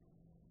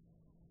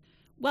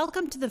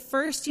Welcome to the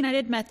First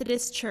United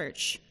Methodist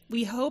Church.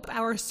 We hope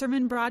our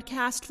sermon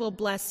broadcast will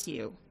bless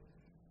you.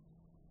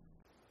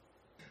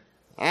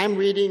 I'm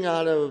reading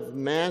out of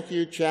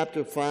Matthew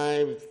chapter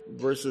 5,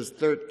 verses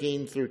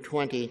 13 through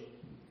 20,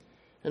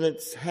 and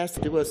it has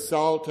to do with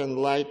salt and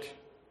light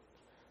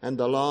and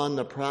the law and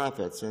the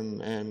prophets,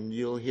 and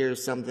you'll hear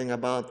something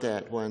about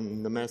that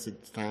when the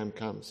message time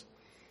comes.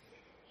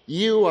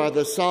 You are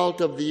the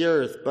salt of the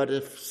earth, but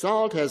if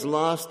salt has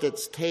lost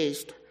its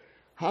taste,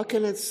 how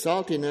can its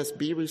saltiness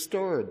be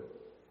restored?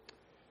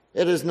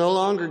 It is no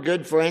longer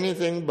good for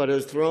anything, but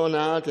is thrown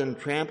out and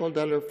trampled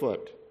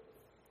underfoot.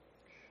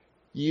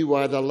 You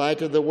are the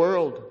light of the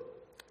world.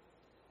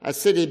 A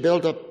city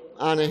built up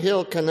on a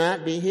hill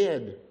cannot be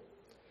hid.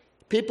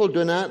 People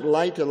do not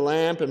light a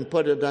lamp and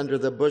put it under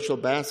the bushel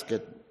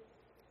basket.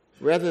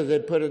 Rather, they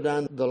put it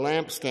on the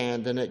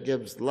lampstand, and it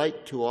gives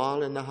light to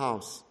all in the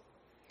house.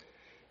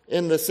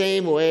 In the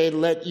same way,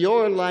 let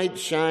your light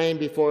shine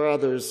before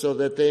others so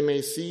that they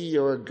may see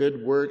your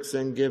good works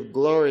and give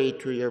glory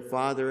to your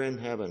Father in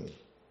heaven.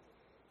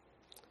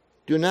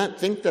 Do not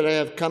think that I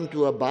have come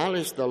to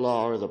abolish the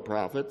law or the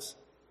prophets.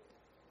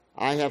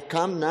 I have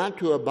come not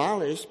to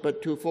abolish,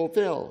 but to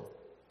fulfill.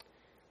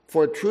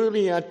 For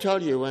truly I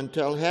tell you,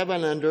 until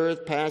heaven and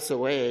earth pass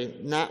away,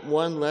 not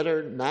one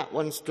letter, not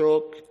one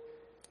stroke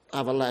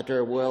of a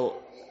letter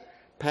will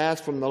pass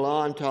from the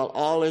law until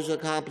all is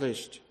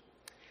accomplished.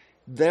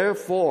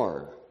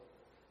 Therefore,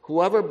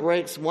 whoever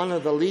breaks one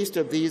of the least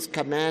of these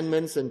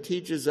commandments and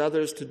teaches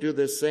others to do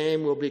the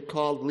same will be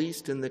called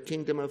least in the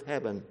kingdom of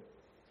heaven.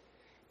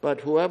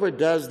 But whoever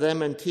does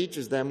them and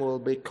teaches them will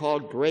be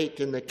called great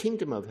in the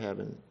kingdom of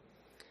heaven.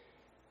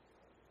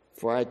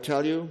 For I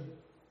tell you,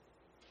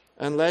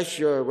 unless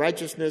your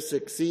righteousness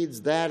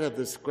exceeds that of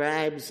the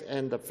scribes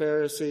and the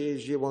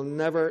Pharisees, you will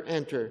never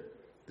enter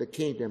the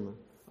kingdom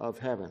of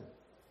heaven.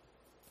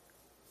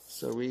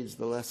 So reads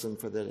the lesson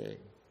for the day.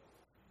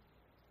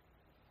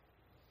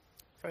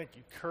 Thank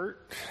you,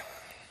 Kurt.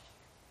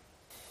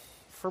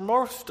 For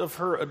most of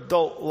her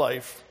adult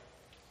life,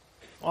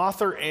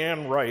 author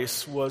Anne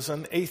Rice was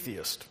an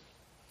atheist.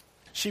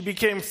 She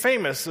became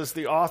famous as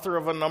the author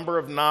of a number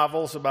of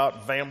novels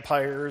about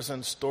vampires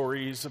and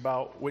stories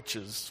about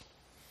witches.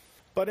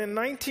 But in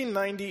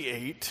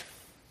 1998,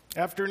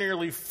 after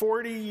nearly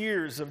 40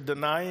 years of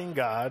denying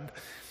God,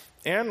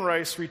 Anne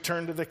Rice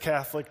returned to the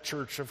Catholic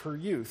Church of her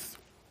youth.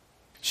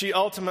 She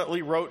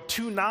ultimately wrote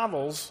 2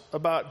 novels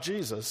about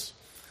Jesus,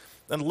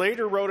 and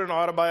later wrote an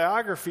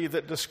autobiography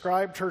that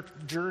described her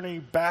journey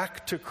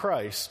back to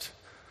Christ,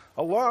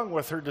 along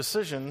with her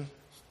decision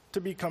to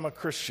become a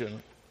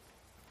Christian.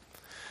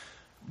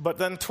 But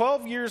then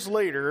 12 years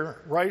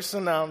later, Rice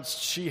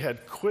announced she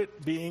had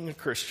quit being a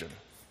Christian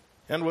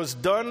and was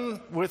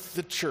done with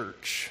the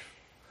church.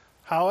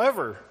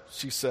 However,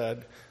 she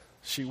said,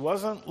 she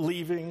wasn't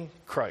leaving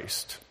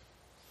Christ,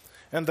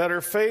 and that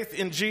her faith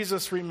in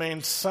Jesus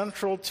remained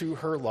central to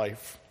her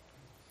life.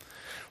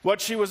 What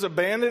she was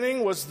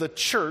abandoning was the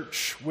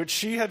church, which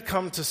she had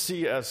come to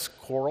see as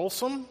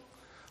quarrelsome,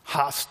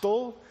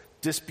 hostile,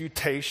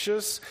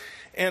 disputatious,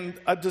 and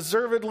a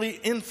deservedly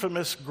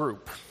infamous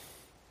group.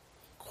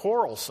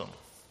 Quarrelsome,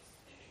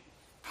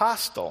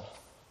 hostile,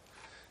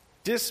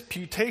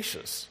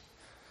 disputatious.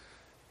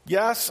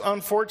 Yes,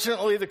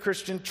 unfortunately, the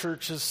Christian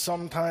church is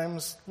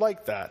sometimes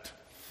like that.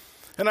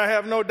 And I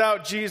have no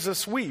doubt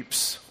Jesus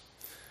weeps.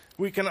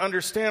 We can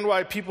understand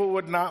why people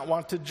would not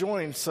want to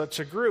join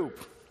such a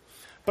group.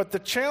 But the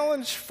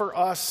challenge for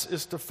us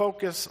is to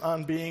focus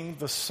on being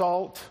the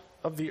salt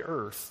of the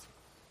earth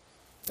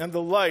and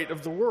the light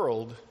of the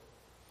world.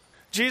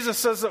 Jesus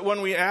says that when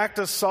we act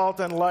as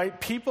salt and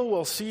light, people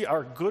will see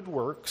our good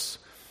works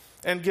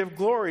and give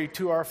glory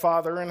to our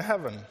Father in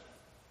heaven.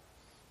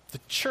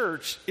 The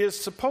church is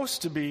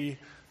supposed to be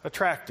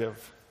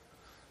attractive,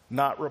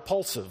 not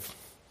repulsive.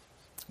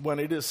 When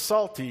it is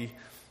salty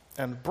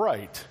and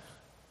bright,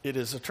 it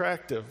is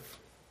attractive.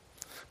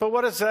 But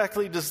what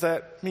exactly does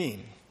that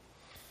mean?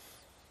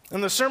 In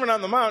the Sermon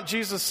on the Mount,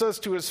 Jesus says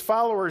to his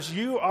followers,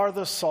 you are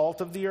the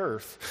salt of the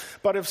earth.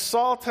 But if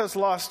salt has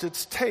lost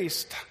its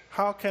taste,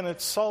 how can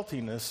its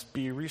saltiness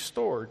be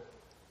restored?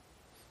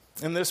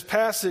 In this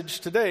passage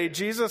today,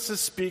 Jesus is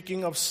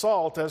speaking of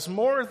salt as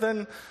more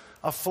than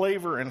a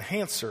flavor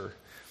enhancer.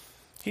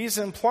 He's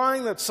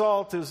implying that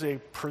salt is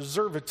a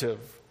preservative.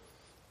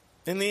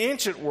 In the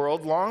ancient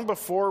world, long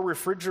before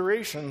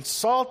refrigeration,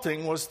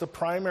 salting was the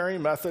primary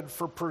method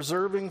for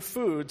preserving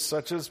foods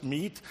such as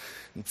meat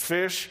and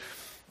fish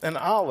and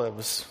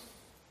olives.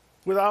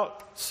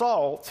 Without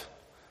salt,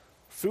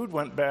 food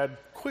went bad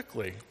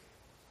quickly.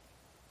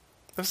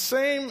 The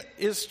same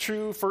is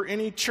true for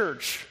any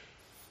church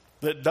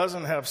that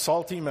doesn't have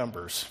salty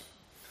members.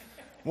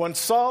 When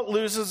salt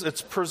loses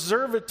its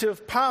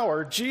preservative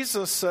power,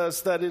 Jesus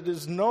says that it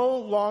is no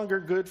longer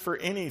good for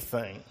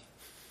anything,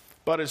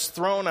 but is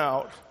thrown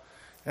out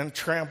and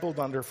trampled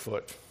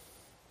underfoot.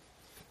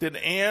 Did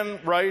Anne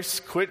Rice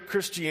quit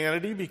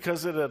Christianity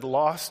because it had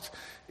lost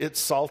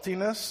its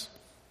saltiness?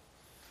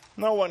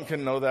 No one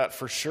can know that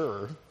for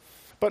sure.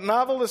 But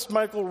novelist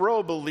Michael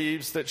Rowe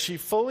believes that she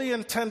fully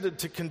intended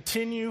to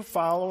continue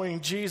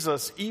following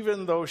Jesus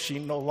even though she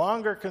no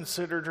longer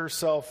considered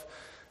herself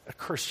a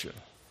Christian.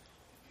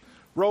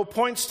 Rowe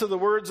points to the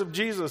words of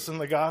Jesus in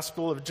the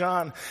Gospel of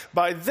John.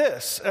 By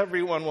this,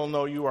 everyone will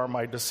know you are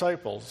my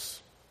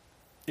disciples,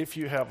 if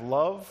you have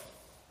love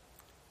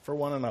for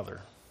one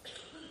another.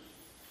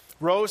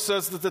 Rowe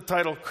says that the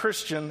title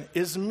Christian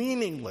is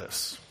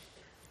meaningless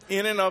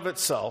in and of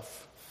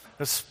itself,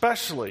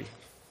 especially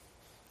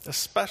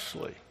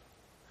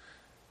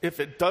if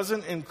it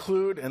doesn't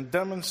include and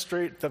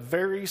demonstrate the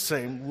very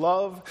same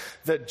love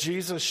that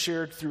Jesus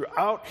shared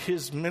throughout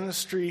his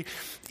ministry,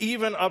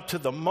 even up to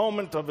the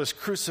moment of his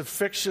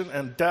crucifixion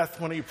and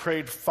death when he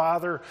prayed,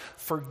 Father,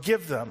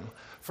 forgive them,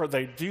 for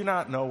they do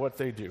not know what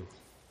they do.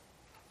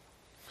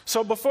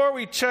 So before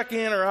we check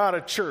in or out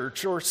of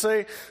church or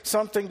say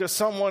something to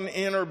someone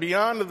in or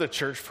beyond of the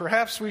church,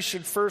 perhaps we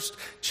should first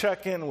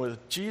check in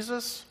with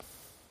Jesus,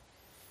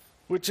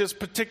 which is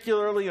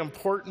particularly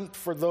important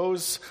for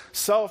those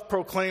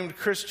self-proclaimed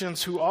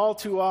Christians who all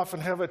too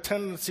often have a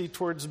tendency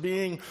towards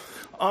being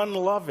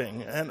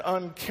unloving and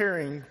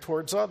uncaring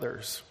towards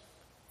others.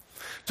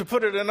 To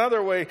put it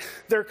another way,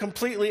 they're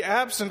completely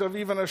absent of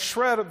even a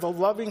shred of the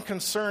loving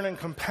concern and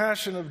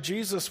compassion of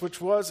Jesus,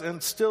 which was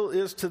and still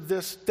is to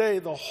this day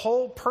the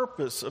whole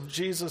purpose of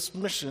Jesus'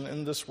 mission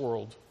in this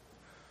world.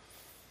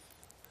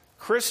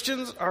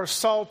 Christians are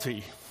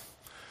salty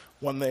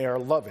when they are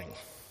loving.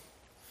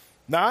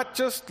 Not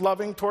just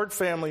loving toward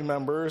family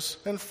members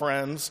and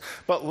friends,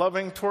 but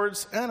loving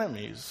towards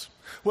enemies,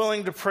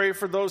 willing to pray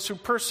for those who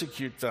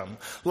persecute them,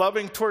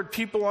 loving toward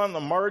people on the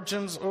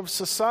margins of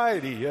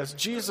society, as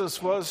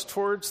Jesus was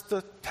towards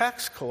the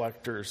tax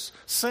collectors,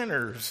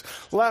 sinners,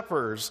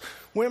 lepers,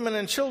 women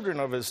and children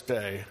of his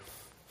day.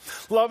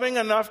 Loving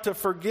enough to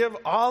forgive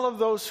all of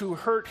those who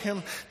hurt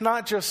him,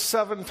 not just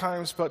 7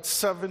 times, but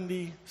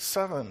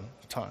 77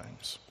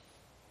 times.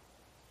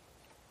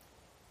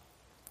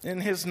 In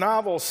his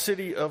novel,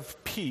 City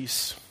of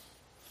Peace,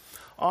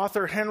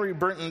 author Henry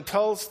Brinton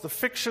tells the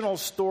fictional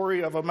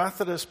story of a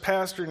Methodist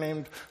pastor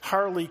named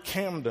Harley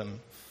Camden,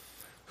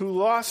 who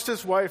lost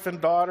his wife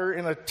and daughter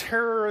in a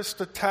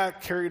terrorist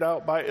attack carried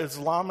out by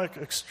Islamic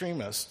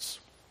extremists.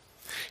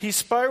 He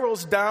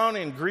spirals down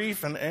in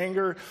grief and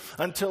anger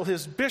until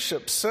his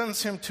bishop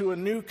sends him to a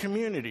new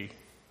community.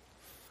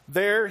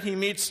 There he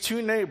meets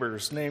 2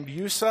 neighbors named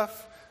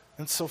Yusuf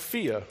and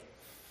Sophia.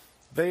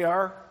 They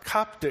are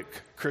Coptic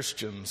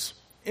Christians,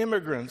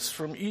 immigrants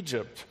from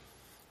Egypt,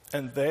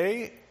 and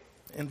they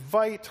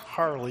invite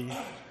Harley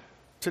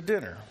to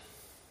dinner.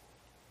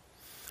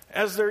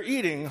 As they're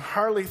eating,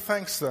 Harley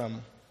thanks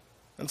them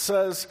and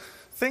says,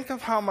 think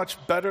of how much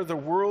better the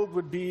world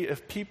would be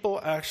if people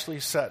actually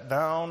sat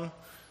down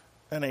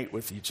and ate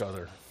with each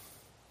other.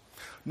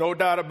 No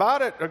doubt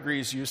about it,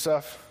 agrees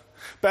Yusuf.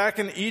 Back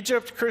in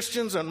Egypt,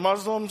 Christians and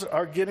Muslims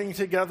are getting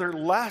together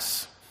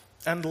less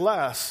and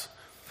less,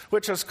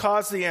 which has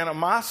caused the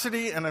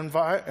animosity and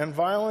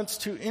violence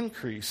to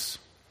increase.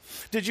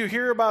 Did you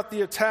hear about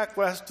the attack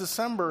last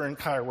December in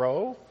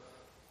Cairo?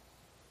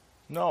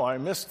 No, I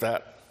missed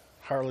that,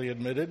 Harley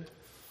admitted.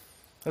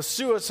 A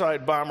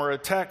suicide bomber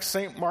attacked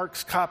St.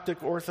 Mark's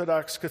Coptic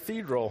Orthodox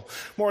Cathedral.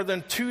 More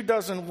than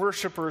 24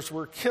 worshipers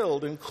were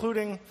killed,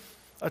 including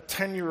a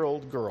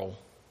 10-year-old girl.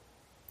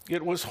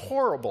 It was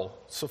horrible,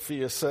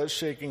 Sophia says,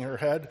 shaking her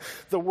head.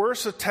 The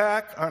worst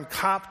attack on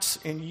Copts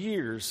in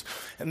years,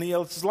 and the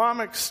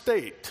Islamic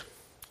State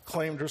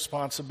claimed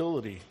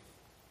responsibility.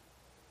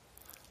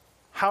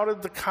 How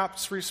did the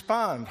Copts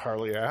respond,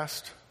 Harley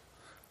asked.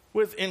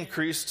 With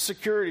increased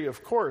security,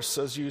 of course,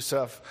 says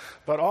Yusuf,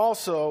 but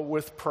also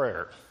with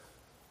prayer.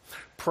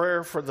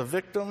 Prayer for the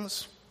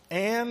victims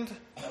and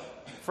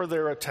for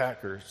their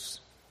attackers.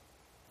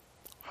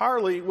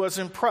 Harley was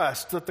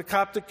impressed that the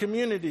Coptic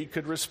community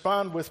could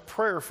respond with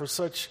prayer for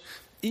such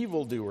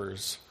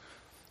evildoers.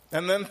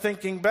 And then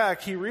thinking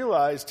back, he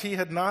realized he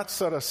had not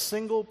said a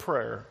single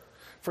prayer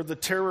for the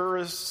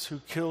terrorists who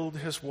killed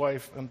his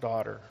wife and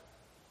daughter.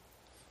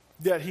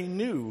 Yet he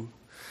knew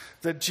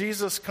that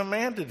Jesus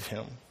commanded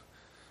him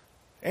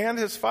and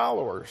his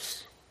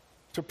followers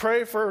to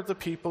pray for the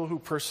people who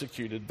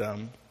persecuted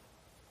them.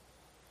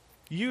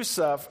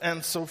 Yusuf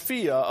and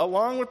Sophia,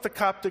 along with the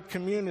Coptic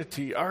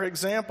community, are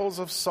examples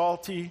of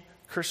salty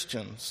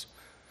Christians.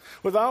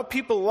 Without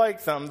people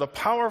like them, the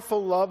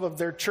powerful love of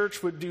their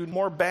church would do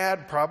more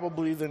bad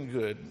probably than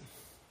good.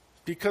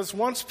 Because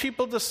once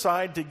people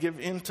decide to give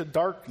in to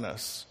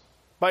darkness,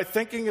 by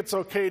thinking it's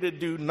okay to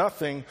do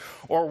nothing,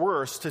 or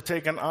worse, to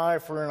take an eye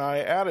for an eye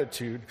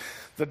attitude,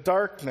 the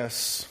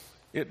darkness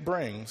it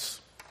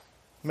brings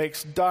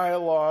makes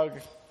dialogue,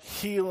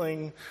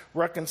 healing,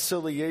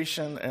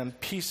 reconciliation, and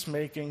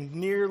peacemaking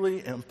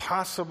nearly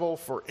impossible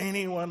for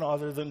anyone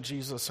other than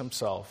Jesus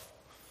himself,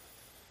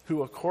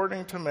 who,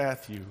 according to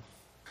Matthew,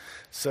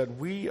 said,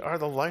 "We are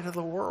the light of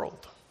the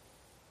world."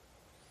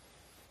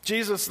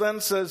 Jesus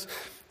then says,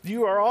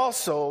 "You are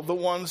also the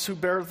ones who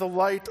bear the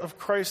light of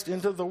Christ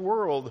into the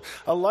world,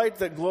 a light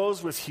that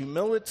glows with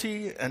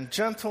humility and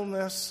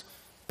gentleness,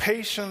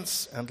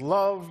 patience and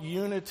love,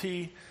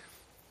 unity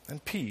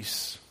and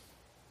peace.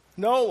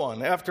 No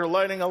one, after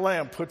lighting a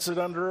lamp, puts it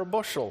under a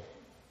bushel,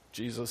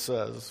 Jesus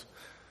says.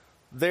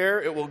 There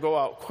it will go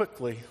out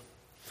quickly.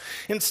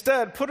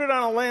 Instead, put it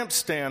on a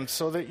lampstand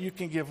so that you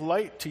can give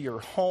light to your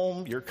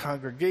home, your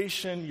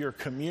congregation, your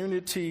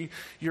community,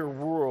 your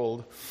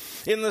world.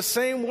 In the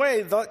same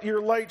way, let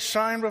your light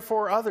shine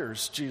before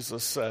others,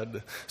 Jesus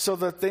said, so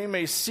that they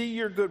may see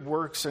your good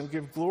works and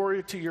give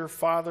glory to your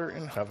Father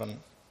in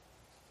heaven.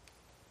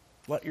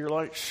 Let your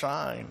light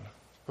shine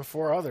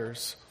before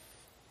others.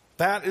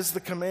 That is the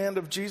command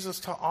of Jesus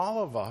to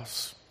all of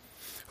us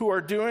who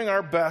are doing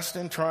our best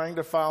in trying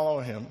to follow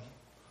him.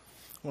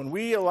 When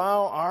we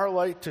allow our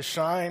light to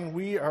shine,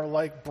 we are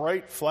like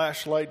bright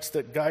flashlights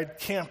that guide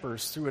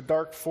campers through a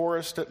dark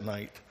forest at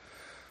night.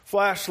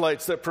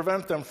 Flashlights that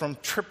prevent them from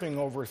tripping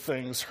over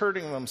things,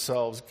 hurting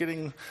themselves,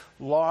 getting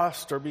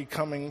lost, or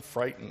becoming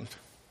frightened.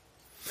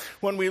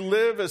 When we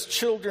live as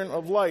children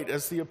of light,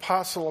 as the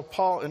Apostle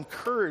Paul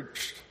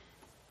encouraged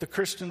the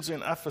Christians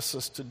in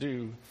Ephesus to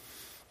do,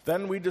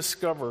 then we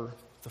discover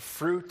the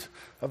fruit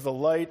of the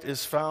light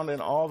is found in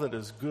all that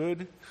is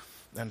good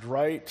and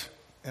right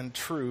and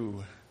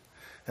true.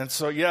 And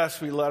so,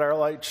 yes, we let our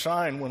light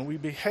shine when we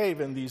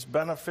behave in these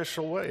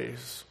beneficial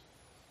ways.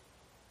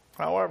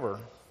 However,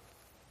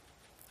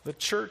 the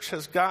church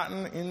has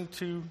gotten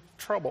into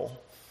trouble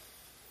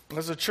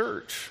as a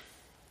church.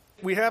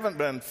 We haven't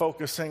been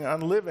focusing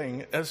on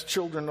living as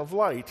children of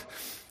light.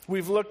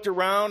 We've looked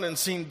around and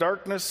seen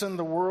darkness in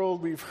the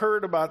world. We've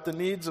heard about the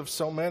needs of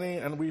so many,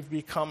 and we've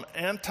become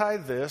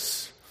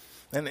anti-this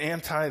and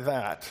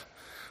anti-that,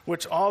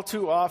 which all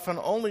too often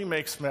only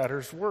makes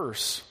matters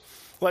worse.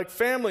 Like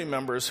family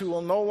members who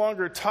will no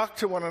longer talk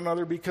to one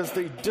another because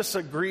they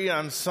disagree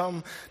on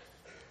some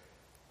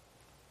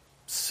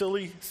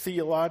silly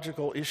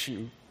theological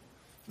issue,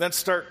 then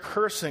start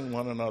cursing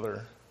one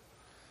another.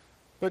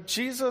 But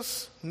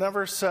Jesus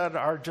never said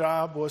our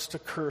job was to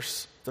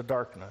curse the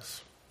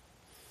darkness.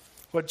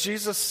 What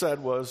Jesus said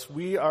was,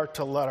 we are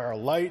to let our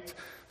light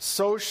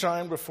so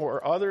shine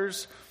before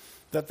others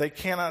that they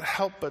cannot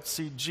help but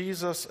see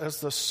Jesus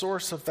as the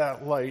source of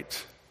that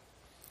light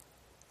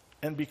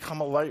and become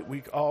a light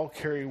we all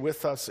carry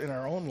with us in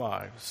our own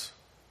lives.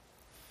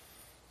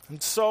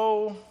 In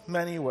so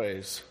many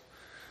ways,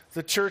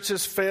 the church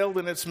has failed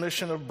in its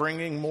mission of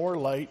bringing more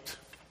light,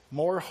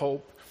 more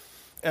hope,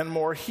 and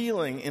more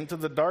healing into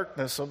the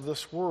darkness of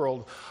this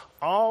world,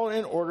 all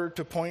in order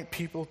to point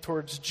people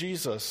towards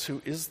Jesus,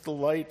 who is the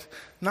light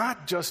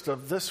not just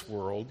of this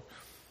world,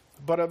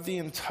 but of the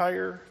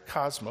entire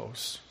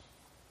cosmos.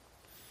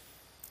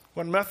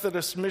 When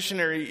Methodist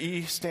missionary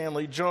E.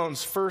 Stanley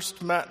Jones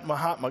first met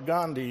Mahatma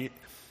Gandhi,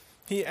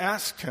 he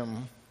asked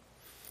him,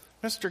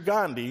 "Mr.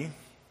 Gandhi,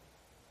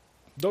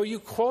 though you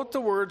quote the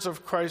words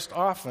of Christ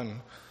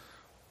often,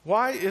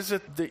 why is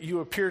it that you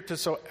appear to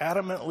so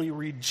adamantly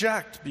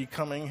reject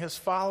becoming his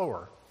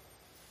follower?"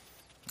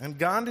 And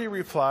Gandhi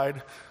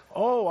replied,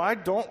 "Oh, I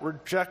don't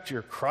reject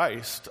your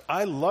Christ.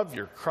 I love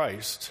your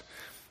Christ.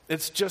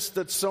 It's just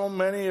that so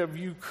many of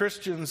you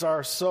Christians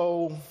are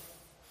so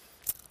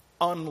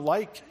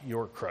unlike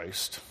your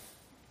Christ."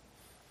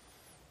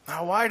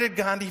 Now, why did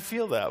Gandhi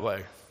feel that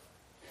way?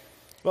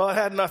 Well, it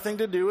had nothing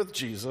to do with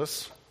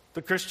Jesus,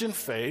 the Christian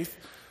faith,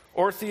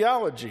 or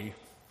theology,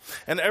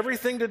 and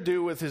everything to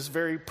do with his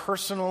very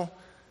personal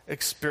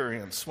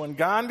experience. When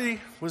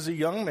Gandhi was a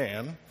young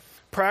man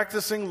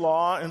practicing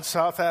law in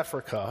South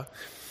Africa,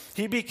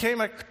 he became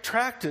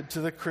attracted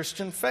to the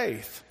Christian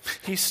faith.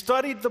 He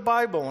studied the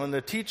Bible and the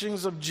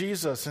teachings of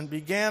Jesus and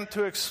began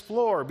to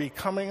explore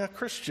becoming a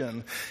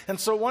Christian. And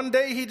so one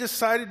day he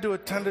decided to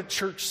attend a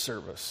church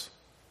service.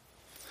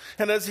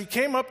 And as he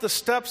came up the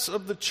steps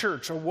of the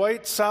church, a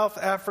white South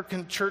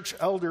African church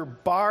elder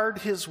barred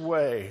his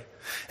way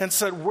and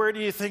said, "Where do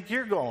you think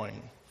you're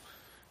going?"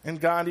 And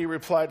Gandhi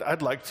replied,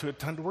 "I'd like to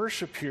attend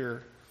worship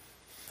here."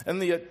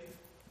 And the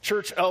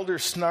church elder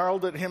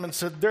snarled at him and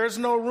said, "There's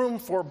no room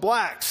for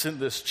blacks in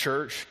this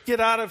church.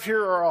 Get out of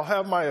here or I'll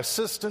have my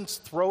assistants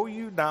throw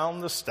you down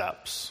the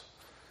steps."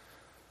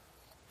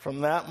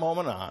 From that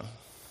moment on,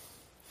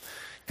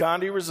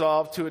 Gandhi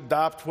resolved to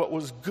adopt what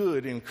was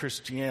good in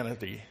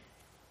Christianity,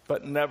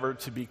 but never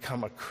to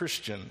become a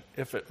Christian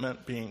if it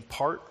meant being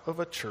part of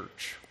a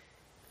church.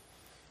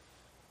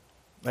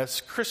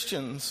 As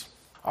Christians,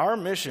 our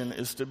mission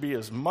is to be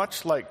as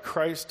much like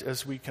Christ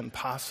as we can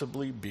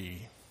possibly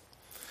be.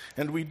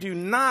 And we do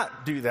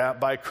not do that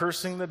by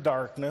cursing the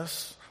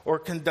darkness or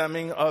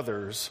condemning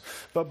others,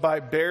 but by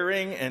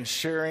bearing and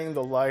sharing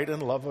the light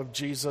and love of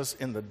Jesus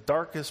in the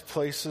darkest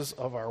places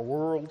of our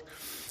world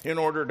in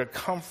order to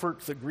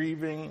comfort the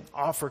grieving,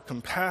 offer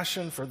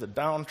compassion for the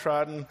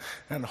downtrodden,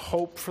 and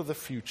hope for the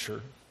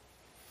future.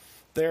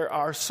 There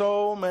are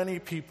so many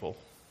people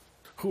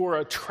who are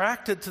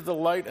attracted to the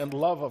light and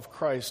love of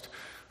Christ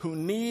who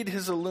need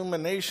his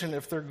illumination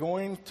if they're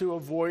going to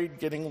avoid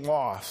getting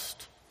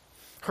lost,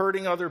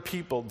 hurting other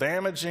people,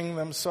 damaging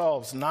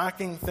themselves,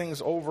 knocking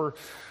things over,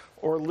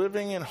 or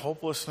living in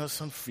hopelessness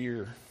and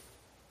fear.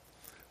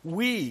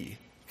 We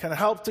can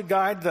help to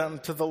guide them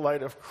to the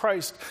light of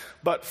Christ.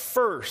 But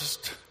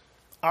first,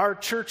 our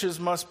churches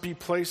must be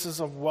places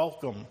of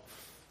welcome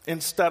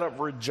instead of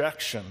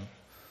rejection,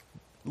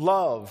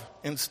 love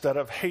instead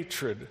of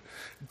hatred,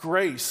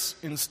 grace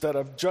instead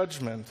of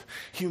judgment,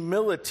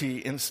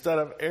 humility instead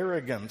of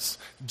arrogance,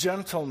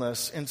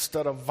 gentleness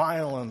instead of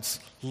violence,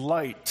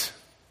 light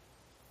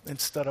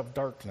instead of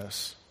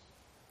darkness.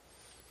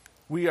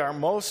 We are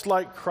most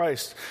like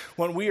Christ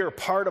when we are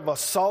part of a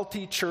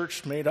salty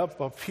church made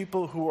up of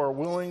people who are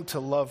willing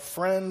to love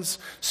friends,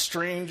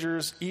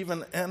 strangers,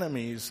 even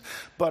enemies.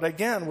 But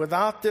again,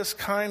 without this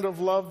kind of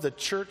love, the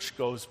church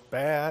goes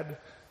bad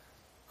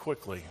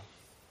quickly.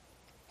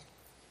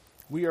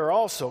 We are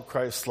also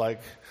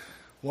Christ-like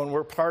when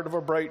we're part of a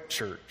bright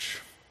church,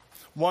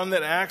 one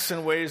that acts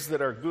in ways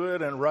that are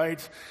good and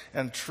right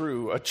and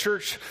true. A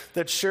church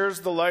that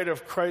shares the light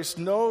of Christ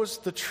knows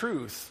the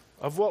truth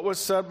of what was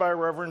said by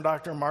Reverend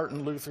Dr.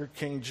 Martin Luther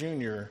King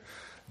Jr.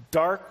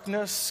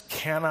 Darkness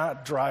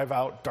cannot drive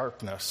out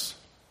darkness.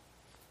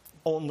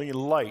 Only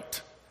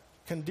light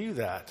can do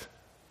that.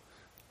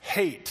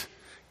 Hate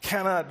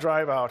cannot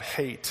drive out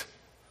hate.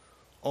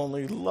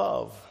 Only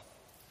love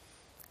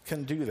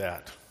can do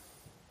that.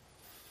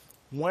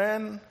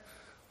 When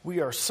we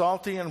are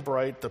salty and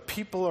bright, the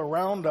people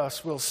around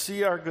us will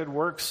see our good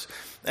works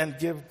and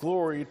give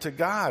glory to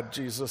God,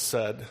 Jesus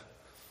said.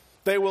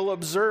 They will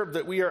observe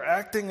that we are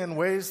acting in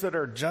ways that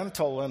are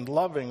gentle and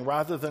loving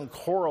rather than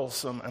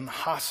quarrelsome and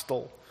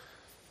hostile.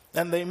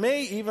 And they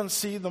may even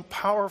see the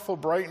powerful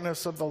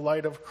brightness of the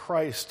light of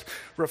Christ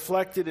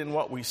reflected in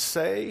what we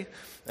say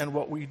and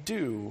what we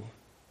do,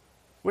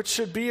 which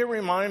should be a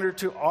reminder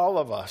to all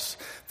of us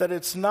that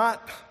it's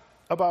not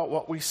about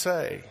what we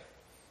say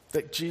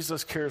that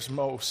Jesus cares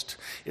most.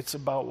 It's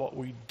about what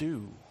we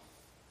do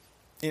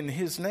in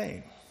his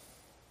name.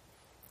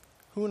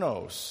 Who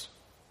knows?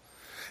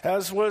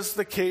 As was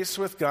the case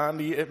with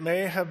Gandhi, it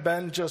may have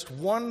been just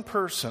one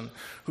person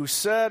who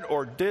said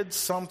or did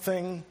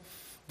something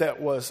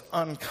that was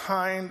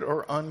unkind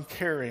or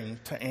uncaring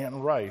to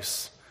Anne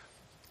Rice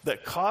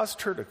that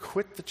caused her to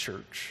quit the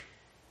church.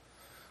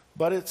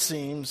 But it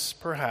seems,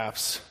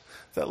 perhaps,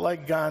 that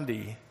like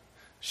Gandhi,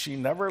 she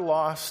never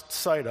lost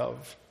sight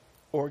of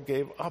or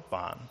gave up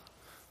on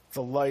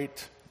the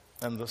light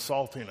and the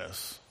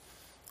saltiness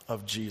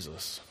of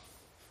Jesus.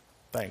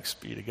 Thanks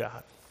be to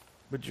God.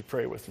 Would you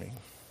pray with me?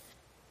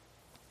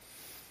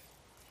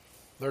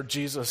 Lord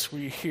Jesus,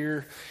 we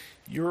hear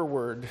your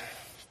word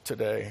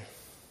today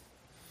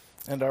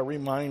and are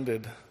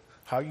reminded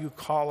how you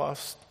call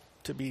us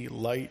to be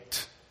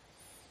light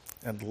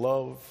and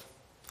love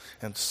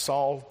and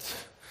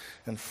salt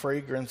and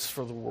fragrance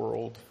for the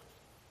world.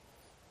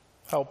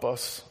 Help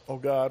us, O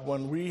God,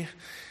 when we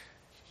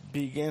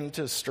begin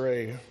to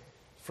stray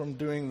from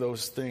doing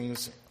those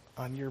things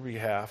on your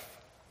behalf.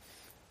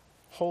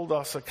 Hold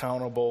us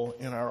accountable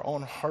in our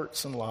own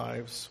hearts and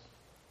lives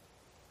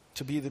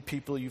to be the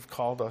people you've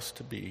called us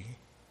to be.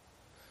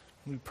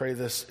 We pray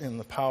this in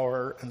the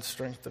power and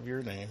strength of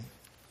your name.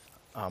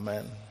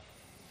 Amen.